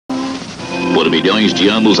Por milhões de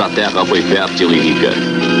anos a Terra foi fértil e rica.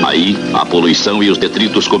 Aí, a poluição e os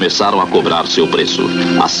detritos começaram a cobrar seu preço.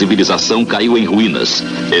 A civilização caiu em ruínas.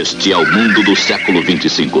 Este é o mundo do século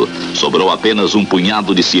 25. Sobrou apenas um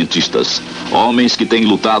punhado de cientistas. Homens que têm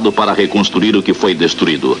lutado para reconstruir o que foi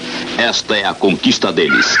destruído. Esta é a conquista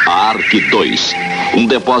deles, a Ark II. Um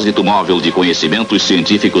depósito móvel de conhecimentos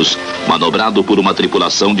científicos manobrado por uma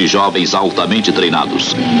tripulação de jovens altamente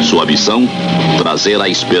treinados. Sua missão? Trazer a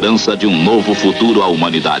esperança de um novo futuro à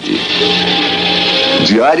humanidade.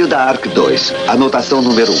 Diário da Ark II. Anotação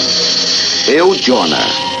número 1. Eu, Jonah.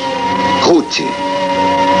 Ruth.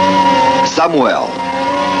 Samuel.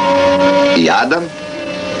 E Adam.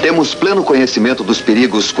 Temos pleno conhecimento dos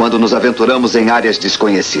perigos quando nos aventuramos em áreas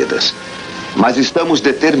desconhecidas. Mas estamos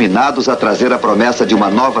determinados a trazer a promessa de uma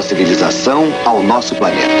nova civilização ao nosso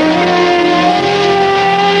planeta.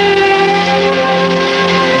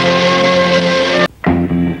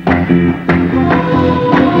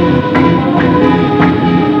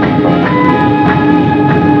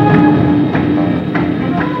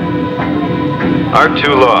 Ark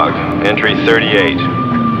II log, entry 38.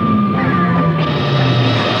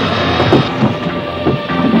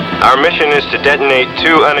 Our mission is to detonate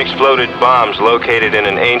 2 unexploded bombs located in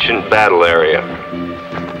an ancient battle area.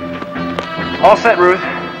 All set, Ruth.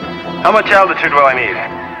 How much altitude will I need?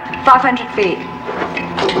 500 feet.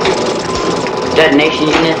 Detonation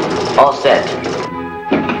unit, all set.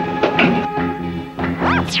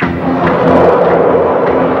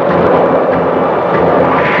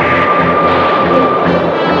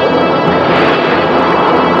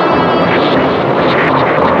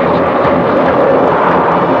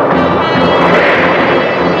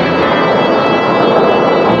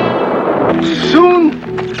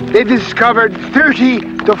 They discovered 30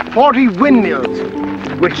 to 40 windmills,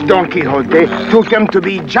 which Don Quixote took them to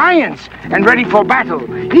be giants and ready for battle.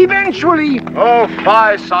 Eventually... Oh,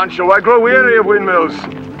 fie, Sancho. I grow weary of windmills.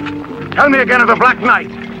 Tell me again of the Black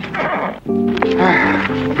Knight.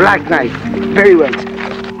 Black Knight. Very well.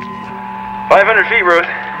 500 feet, Ruth.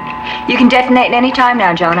 You can detonate any time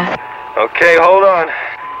now, Jonah. Okay, hold on.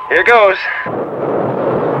 Here goes.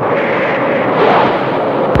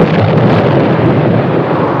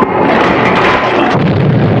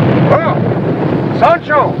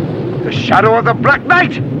 Sancho, the shadow of the Black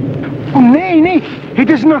Knight. Oh, nay,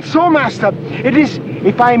 it is not so, master. It is,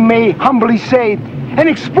 if I may humbly say, an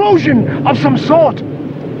explosion of some sort.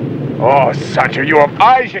 Oh, Sancho, you have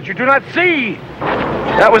eyes that you do not see.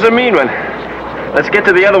 That was a mean one. Let's get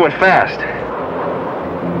to the other one fast.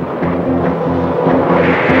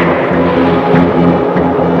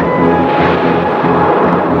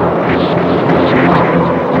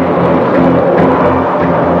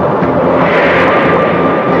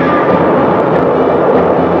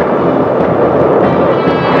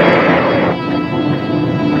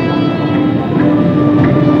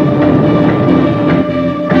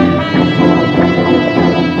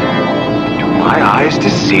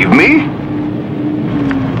 Deceive me?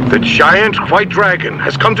 The giant white dragon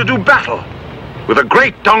has come to do battle with the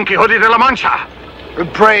great Don Quixote de la Mancha.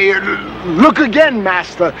 Pray, look again,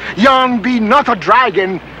 master. Yon be not a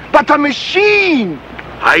dragon, but a machine.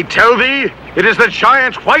 I tell thee, it is the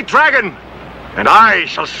giant white dragon, and I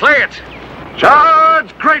shall slay it.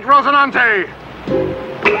 Charge, great Rosinante!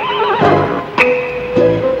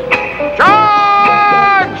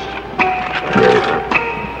 Charge!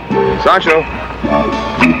 Sancho.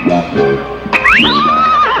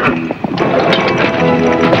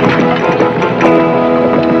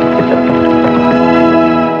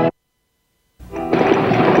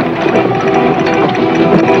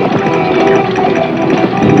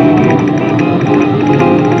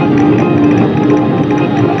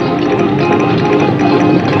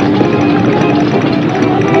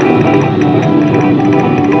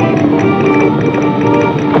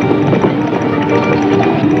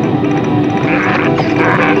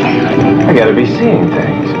 I gotta be seeing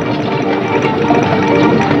things.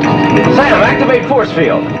 Sam, activate force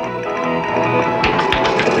field.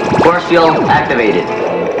 Force field activated.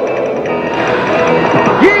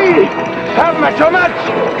 Ye have met so much,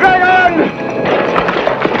 dragon!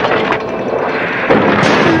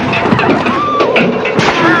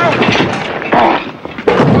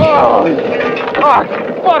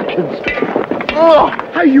 Watkins! Oh,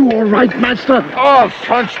 are you all right, master? Oh,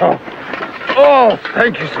 Sancho! Oh,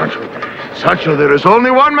 thank you, Sancho. Sancho, there is only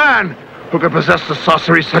one man who can possess a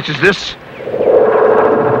sorcery such as this.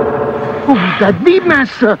 Who would that be,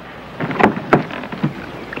 master?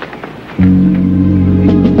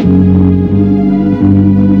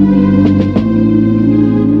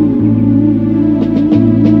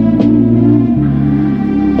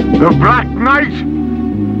 The Black Knight!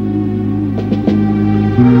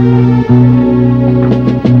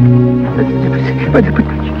 But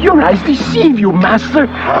your eyes deceive you, Master.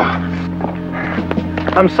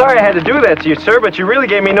 I'm sorry I had to do that to you, sir, but you really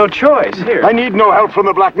gave me no choice. Here. I need no help from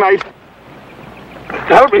the Black Knight.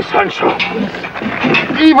 Help me, Sancho.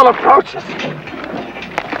 Evil approaches.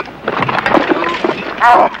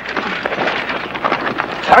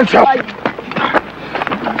 Sancho!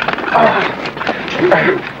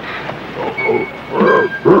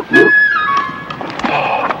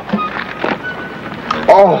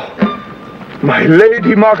 Oh, my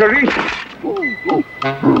Lady Margarita.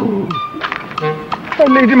 My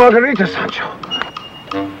Lady Margarita, Sancho.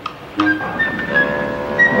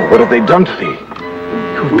 What have they done to thee?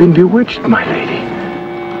 You've been bewitched, my lady.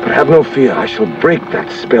 But have no fear, I shall break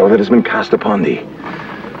that spell that has been cast upon thee.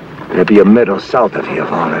 There be a meadow south of here,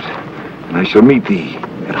 varlet, and I shall meet thee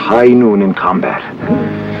at high noon in combat.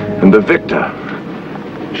 And the victor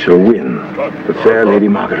shall win the fair Lady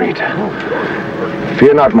Margarita.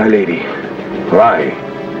 Fear not, my lady, for I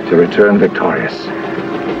shall return victorious.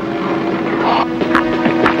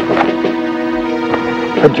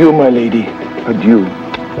 Adieu, my lady. Adieu.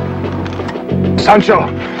 Sancho!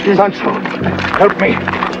 Sancho! Help me!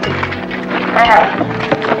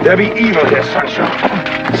 There be evil here, Sancho.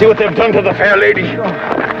 See what they've done to the fair lady.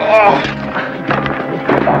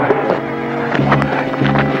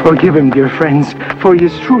 Forgive him, dear friends, for he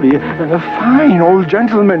is truly a fine old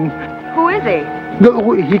gentleman. Who is he?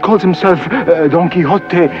 He calls himself Don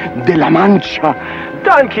Quixote de la Mancha.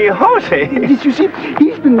 Don Quixote? Yes, you see,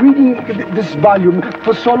 he's been reading this volume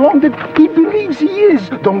for so long that he believes he is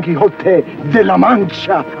Don Quixote de la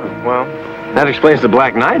Mancha. Well, that explains the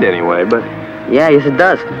Black Knight anyway, but... Yeah, yes it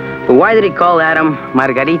does. But why did he call Adam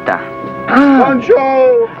Margarita?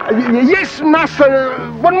 Sancho! Yes, master.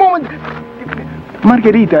 One moment.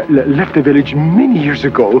 Margarita left the village many years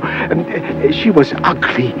ago. She was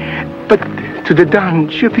ugly, but to the Don,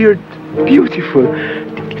 she appeared beautiful.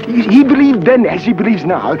 He believed then, as he believes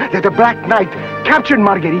now, that the Black Knight captured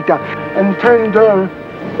Margarita and turned her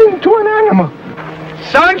into an animal.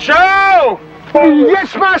 Sancho!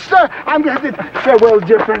 Yes, master. Farewell,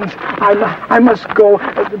 dear friends. I must go.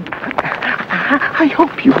 I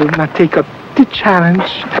hope you will not take up the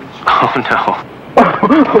challenge. Oh, no.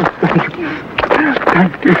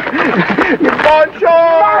 Thank you. Sancho!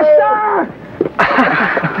 Master!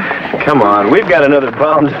 Come on, we've got another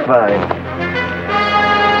bomb to find.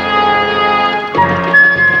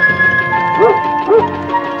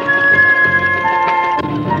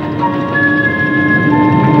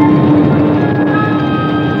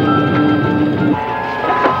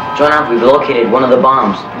 Jonah, we've located one of the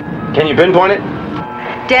bombs. Can you pinpoint it?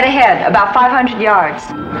 Dead ahead, about 500 yards.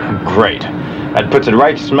 Great. That puts it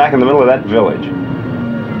right smack in the middle of that village.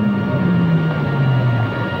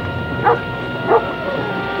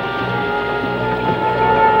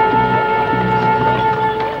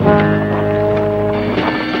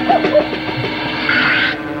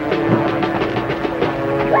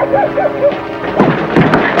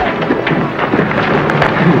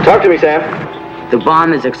 Talk to me, Sam. The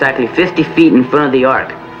bomb is exactly 50 feet in front of the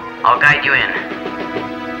Ark. I'll guide you in.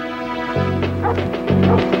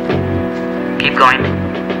 Keep going.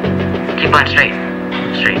 Keep on straight.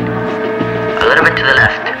 Straight. A little bit to the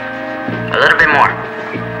left. A little bit more.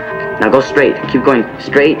 Now go straight. Keep going.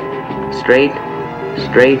 Straight. Straight.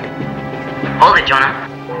 Straight. Hold it, Jonah.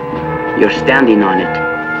 You're standing on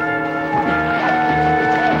it.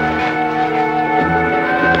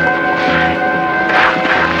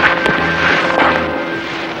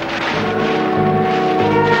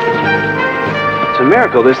 It's a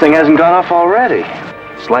miracle this thing hasn't gone off already.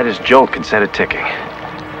 Slightest jolt can set it ticking.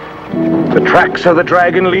 The tracks of the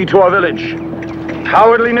dragon lead to our village.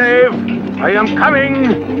 Cowardly knave, I am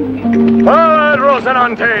coming! Forward,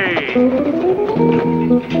 Rocinante!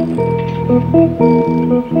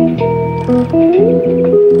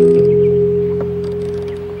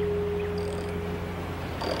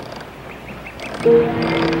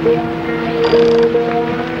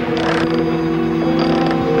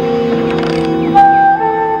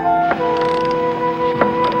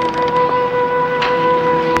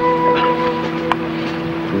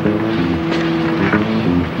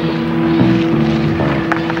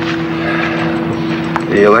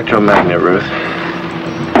 The electromagnet, Ruth.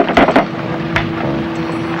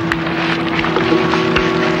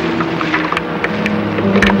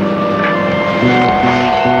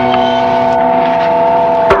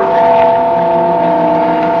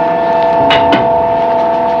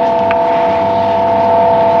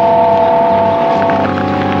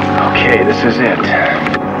 Okay, this is it.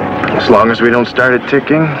 Just long as we don't start it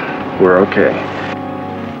ticking, we're okay.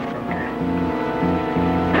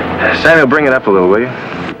 Samuel, bring it up a little, will you?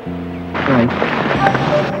 Right.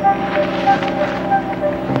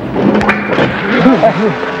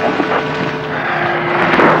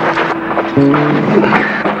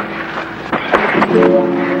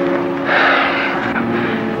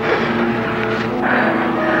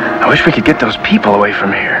 I wish we could get those people away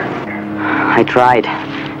from here. I tried.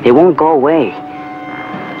 They won't go away.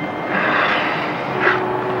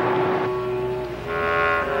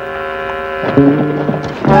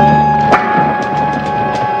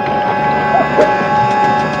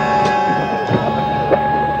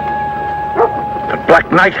 The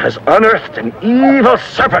Black Knight has unearthed an evil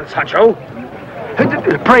serpent, Sancho.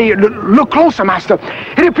 Pray, look closer, Master.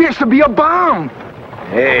 It appears to be a bomb.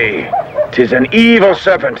 Hey, 'tis an evil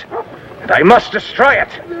serpent, and I must destroy it.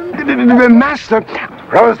 Master.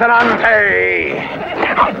 Rocinante!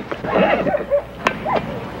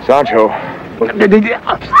 Sancho.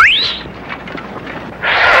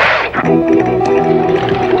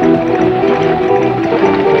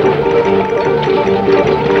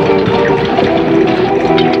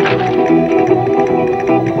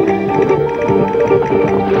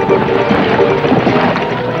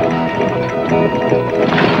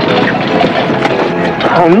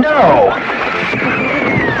 Oh, no!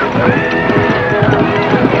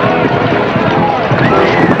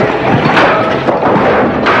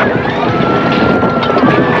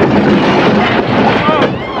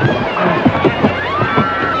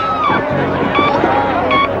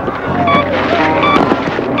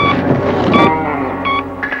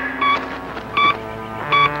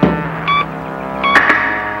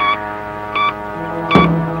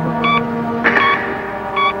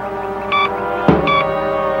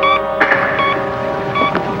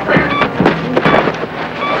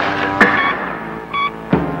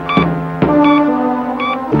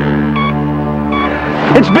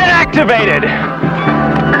 It's been activated!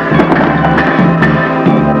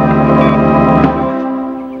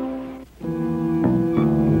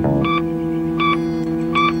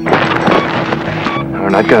 We're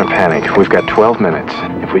not gonna panic. We've got 12 minutes.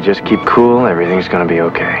 If we just keep cool, everything's gonna be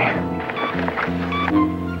okay.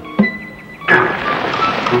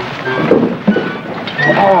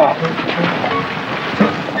 Oh.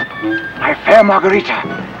 My fair Margarita,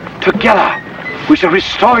 together we shall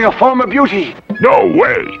restore your former beauty. No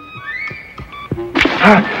way!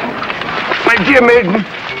 My dear maiden,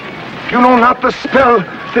 you know not the spell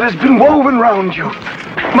that has been woven round you.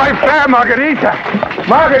 My fair Margarita!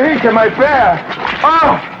 Margarita, my fair!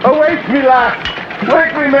 Oh, awake me, lass!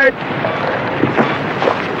 Wake me, maid!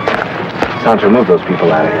 Sancho, move those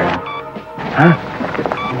people out of here. Huh?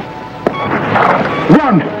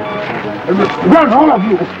 Run! Run, all of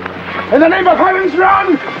you! In the name of heavens,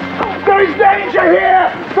 run! There is danger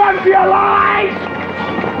here! Run for your lives!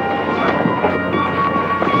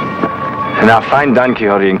 And now find Don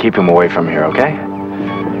Quixote and keep him away from here, okay?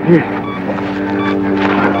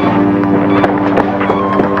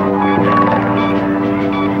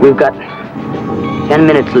 We've got 10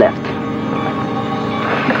 minutes left.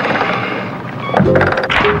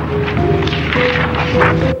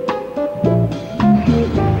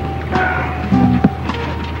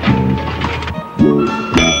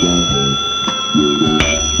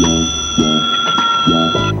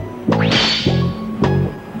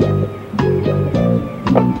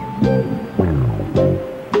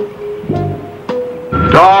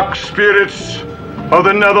 Dark spirits of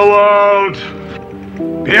the netherworld,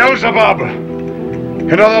 Beelzebub,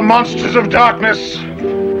 and other monsters of darkness,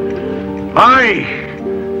 I,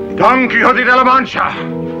 Don Quixote de la Mancha,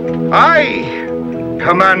 I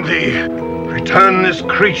command thee, return this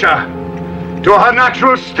creature to her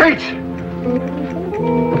natural state.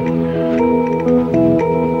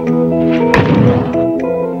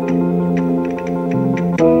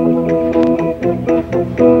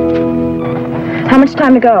 How much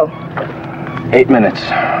time to go? 8 minutes.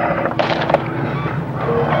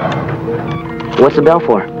 What's the bell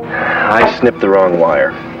for? I snipped the wrong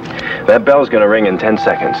wire. That bell's gonna ring in 10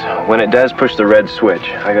 seconds. When it does, push the red switch.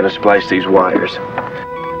 I gotta splice these wires.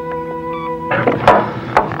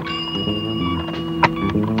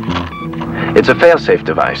 It's a fail-safe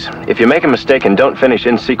device. If you make a mistake and don't finish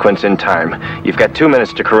in sequence in time, you've got 2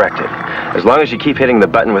 minutes to correct it. As long as you keep hitting the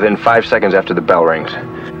button within 5 seconds after the bell rings.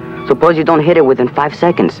 Suppose you don't hit it within 5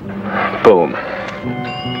 seconds. Boom.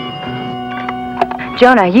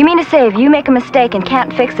 Jonah, you mean to say if you make a mistake and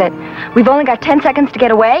can't fix it, we've only got 10 seconds to get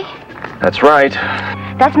away? That's right.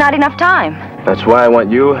 That's not enough time. That's why I want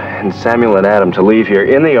you and Samuel and Adam to leave here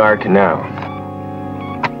in the Ark now.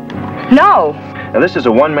 No. Now, this is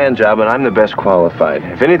a one-man job, and I'm the best qualified.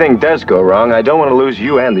 If anything does go wrong, I don't want to lose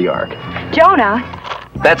you and the Ark. Jonah!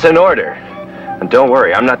 That's an order. And don't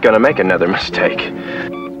worry, I'm not going to make another mistake.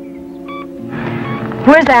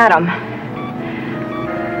 Where's Adam?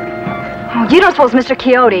 Oh, you don't suppose Mr.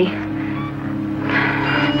 Quixote...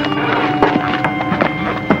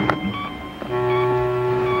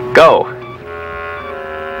 Go.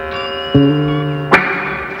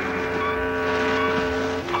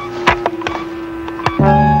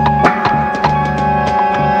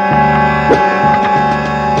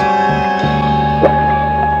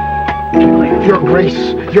 Your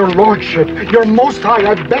Grace, Your Lordship, Your Most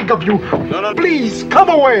High, I beg of you, please, come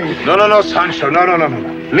away. No, Sancho, no.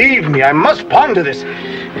 Leave me, I must ponder this.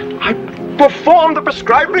 I performed the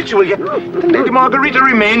prescribed ritual, yet Lady Margarita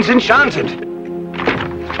remains enchanted.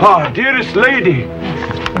 Ah, dearest lady.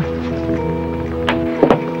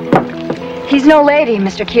 He's no lady,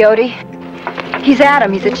 Mr. Quixote. He's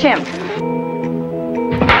Adam, he's a chimp.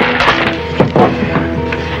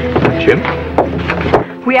 Chimp?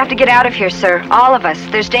 We have to get out of here, sir. All of us.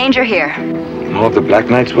 There's danger here. More of the Black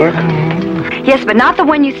Knight's work? Yes, but not the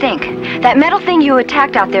one you think. That metal thing you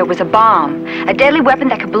attacked out there was a bomb. A deadly weapon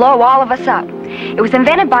that could blow all of us up. It was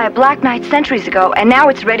invented by a Black Knight centuries ago, and now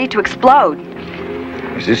it's ready to explode.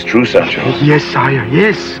 Is this true, Sancho? Yes, sire,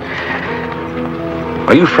 yes.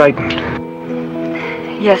 Are you frightened?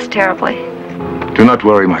 Yes, terribly. Do not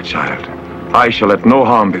worry, my child. I shall let no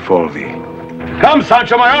harm befall thee. Come,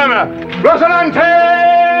 Sancho, my armor! Rocinante!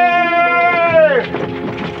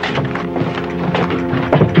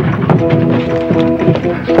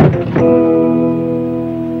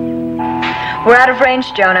 We're out of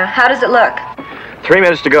range, Jonah. How does it look? 3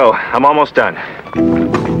 minutes to go. I'm almost done.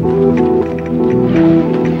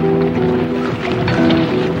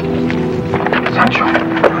 Sancho.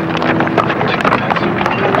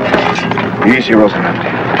 Easy,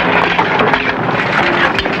 Rocinante.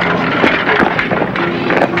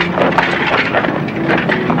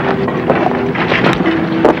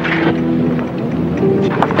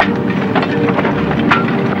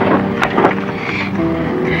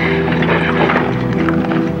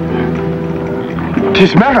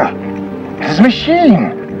 Tis matter. Tis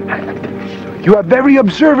machine. You are very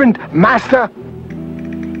observant, master.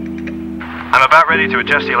 I'm about ready to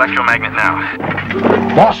adjust the electromagnet now.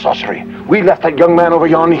 More sorcery. We left that young man over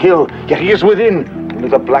yon hill, yet he is within. Only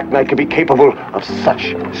the Black Knight can be capable of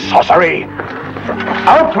such sorcery.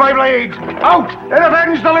 Out, my blade! Out, and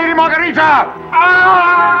avenge the Lady Margarita!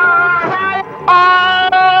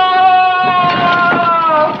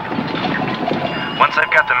 Once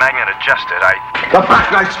I've got the magnet adjusted, The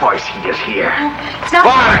Black Knight's voice, he is here. It's not...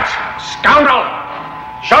 Varlet! Scoundrel!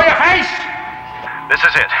 Show your face! This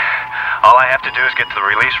is it. All I have to do is get the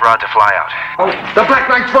release rod to fly out. Oh, the Black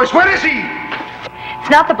Knight's voice, where is he?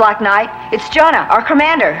 It's not the Black Knight. It's Jonah, our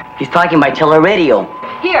commander. He's talking by teleradio.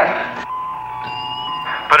 Here.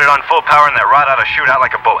 Put it on full power and that rod ought to shoot out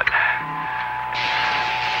like a bullet.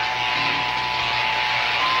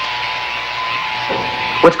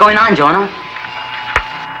 What's going on, Jonah?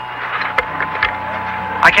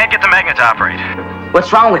 I can't get the magnet to operate.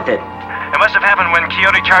 What's wrong with it? It must have happened when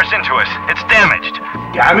Quixote charged into us. It's damaged.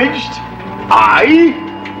 Damaged? I?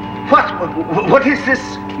 What is this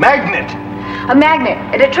magnet? A magnet.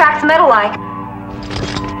 It attracts metal like...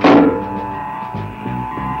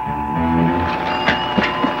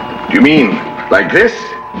 Do you mean like this?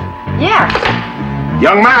 Yeah.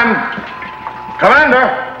 Young man! Commander!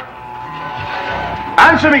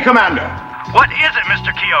 Answer me, Commander! What is it,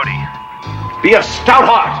 Mr. Quixote? Be of stout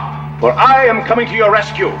heart, for I am coming to your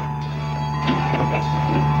rescue.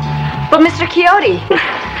 But Mr. Quixote...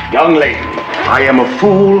 Young lady, I am a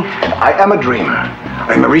fool, and I am a dreamer.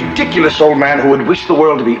 I am a ridiculous old man who would wish the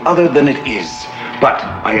world to be other than it is. But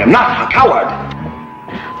I am not a coward.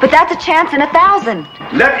 But that's a chance in 1,000.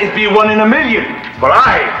 Let it be 1 in a million, for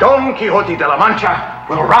I, Don Quixote de la Mancha,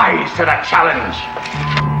 will rise to that challenge.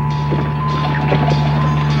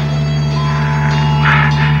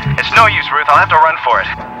 It's no use, Ruth. I'll have to run for it.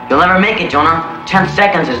 You'll never make it, Jonah. 10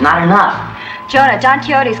 seconds is not enough. Jonah, Don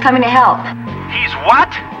Quixote's coming to help. He's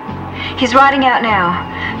what? He's riding out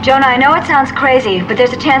now. Jonah, I know it sounds crazy, but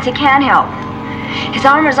there's a chance he can help. His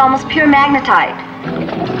armor is almost pure magnetite.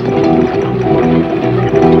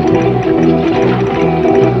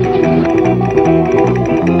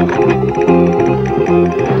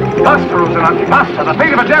 Faster, Rocinante, faster! The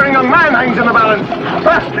fate of a daring young man hangs in the balance!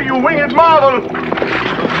 Faster, you winged marvel!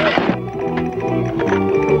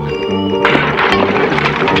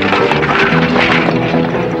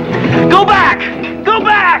 Go back! Go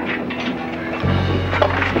back!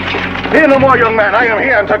 In a more, young man. I am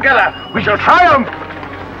here, and together we shall triumph.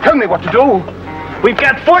 Tell me what to do. We've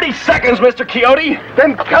got 40 seconds, Mr. Quixote.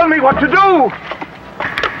 Then tell me what to do.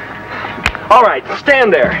 All right,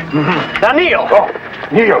 stand there. Now kneel. Oh,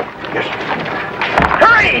 kneel. Yes.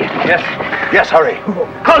 Hurry! Yes. Yes, hurry.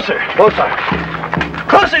 Closer. Closer.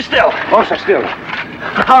 Closer still. Closer still.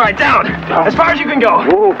 All right, down. As far as you can go.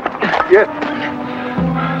 Oh, yes.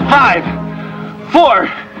 5, 4,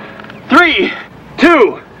 3,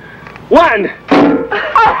 2, 1.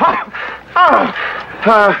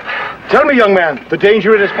 Tell me, young man, the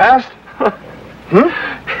danger it has passed?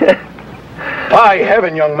 By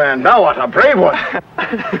heaven, young man, thou art a brave one.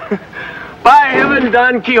 By heaven,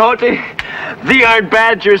 Don Quixote, thee art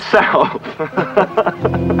bad yourself.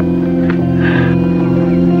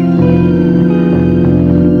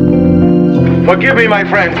 Forgive me, my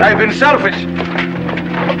friends, I have been selfish.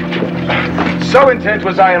 So intent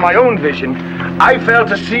was I in my own vision, I failed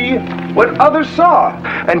to see what others saw.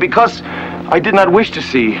 And because I did not wish to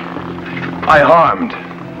see, I harmed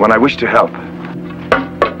when I wished to help.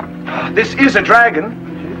 This is a dragon.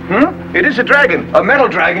 It is a dragon, a metal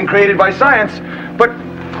dragon created by science. But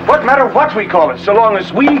what matter what we call it, so long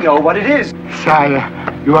as we know what it is? Sire,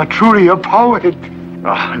 you are truly a poet.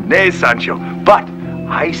 Oh, nay, Sancho, but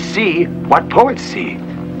I see what poets see.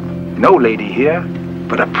 No lady here,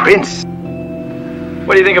 but a prince.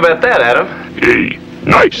 What do you think about that, Adam? Yea,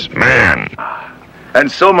 nice man.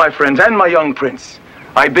 And so, my friends, and my young prince,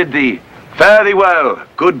 I bid thee fare thee well,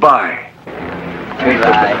 goodbye.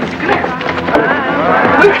 Goodbye.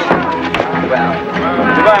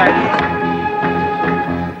 Goodbye.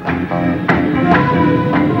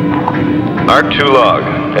 Ark II log,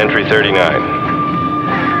 entry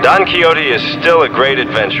 39. Don Quixote is still a great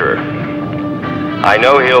adventurer. I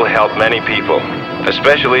know he'll help many people,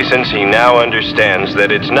 especially since he now understands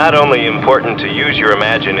that it's not only important to use your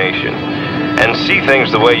imagination and see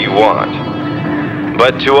things the way you want,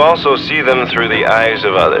 but to also see them through the eyes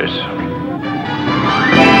of others.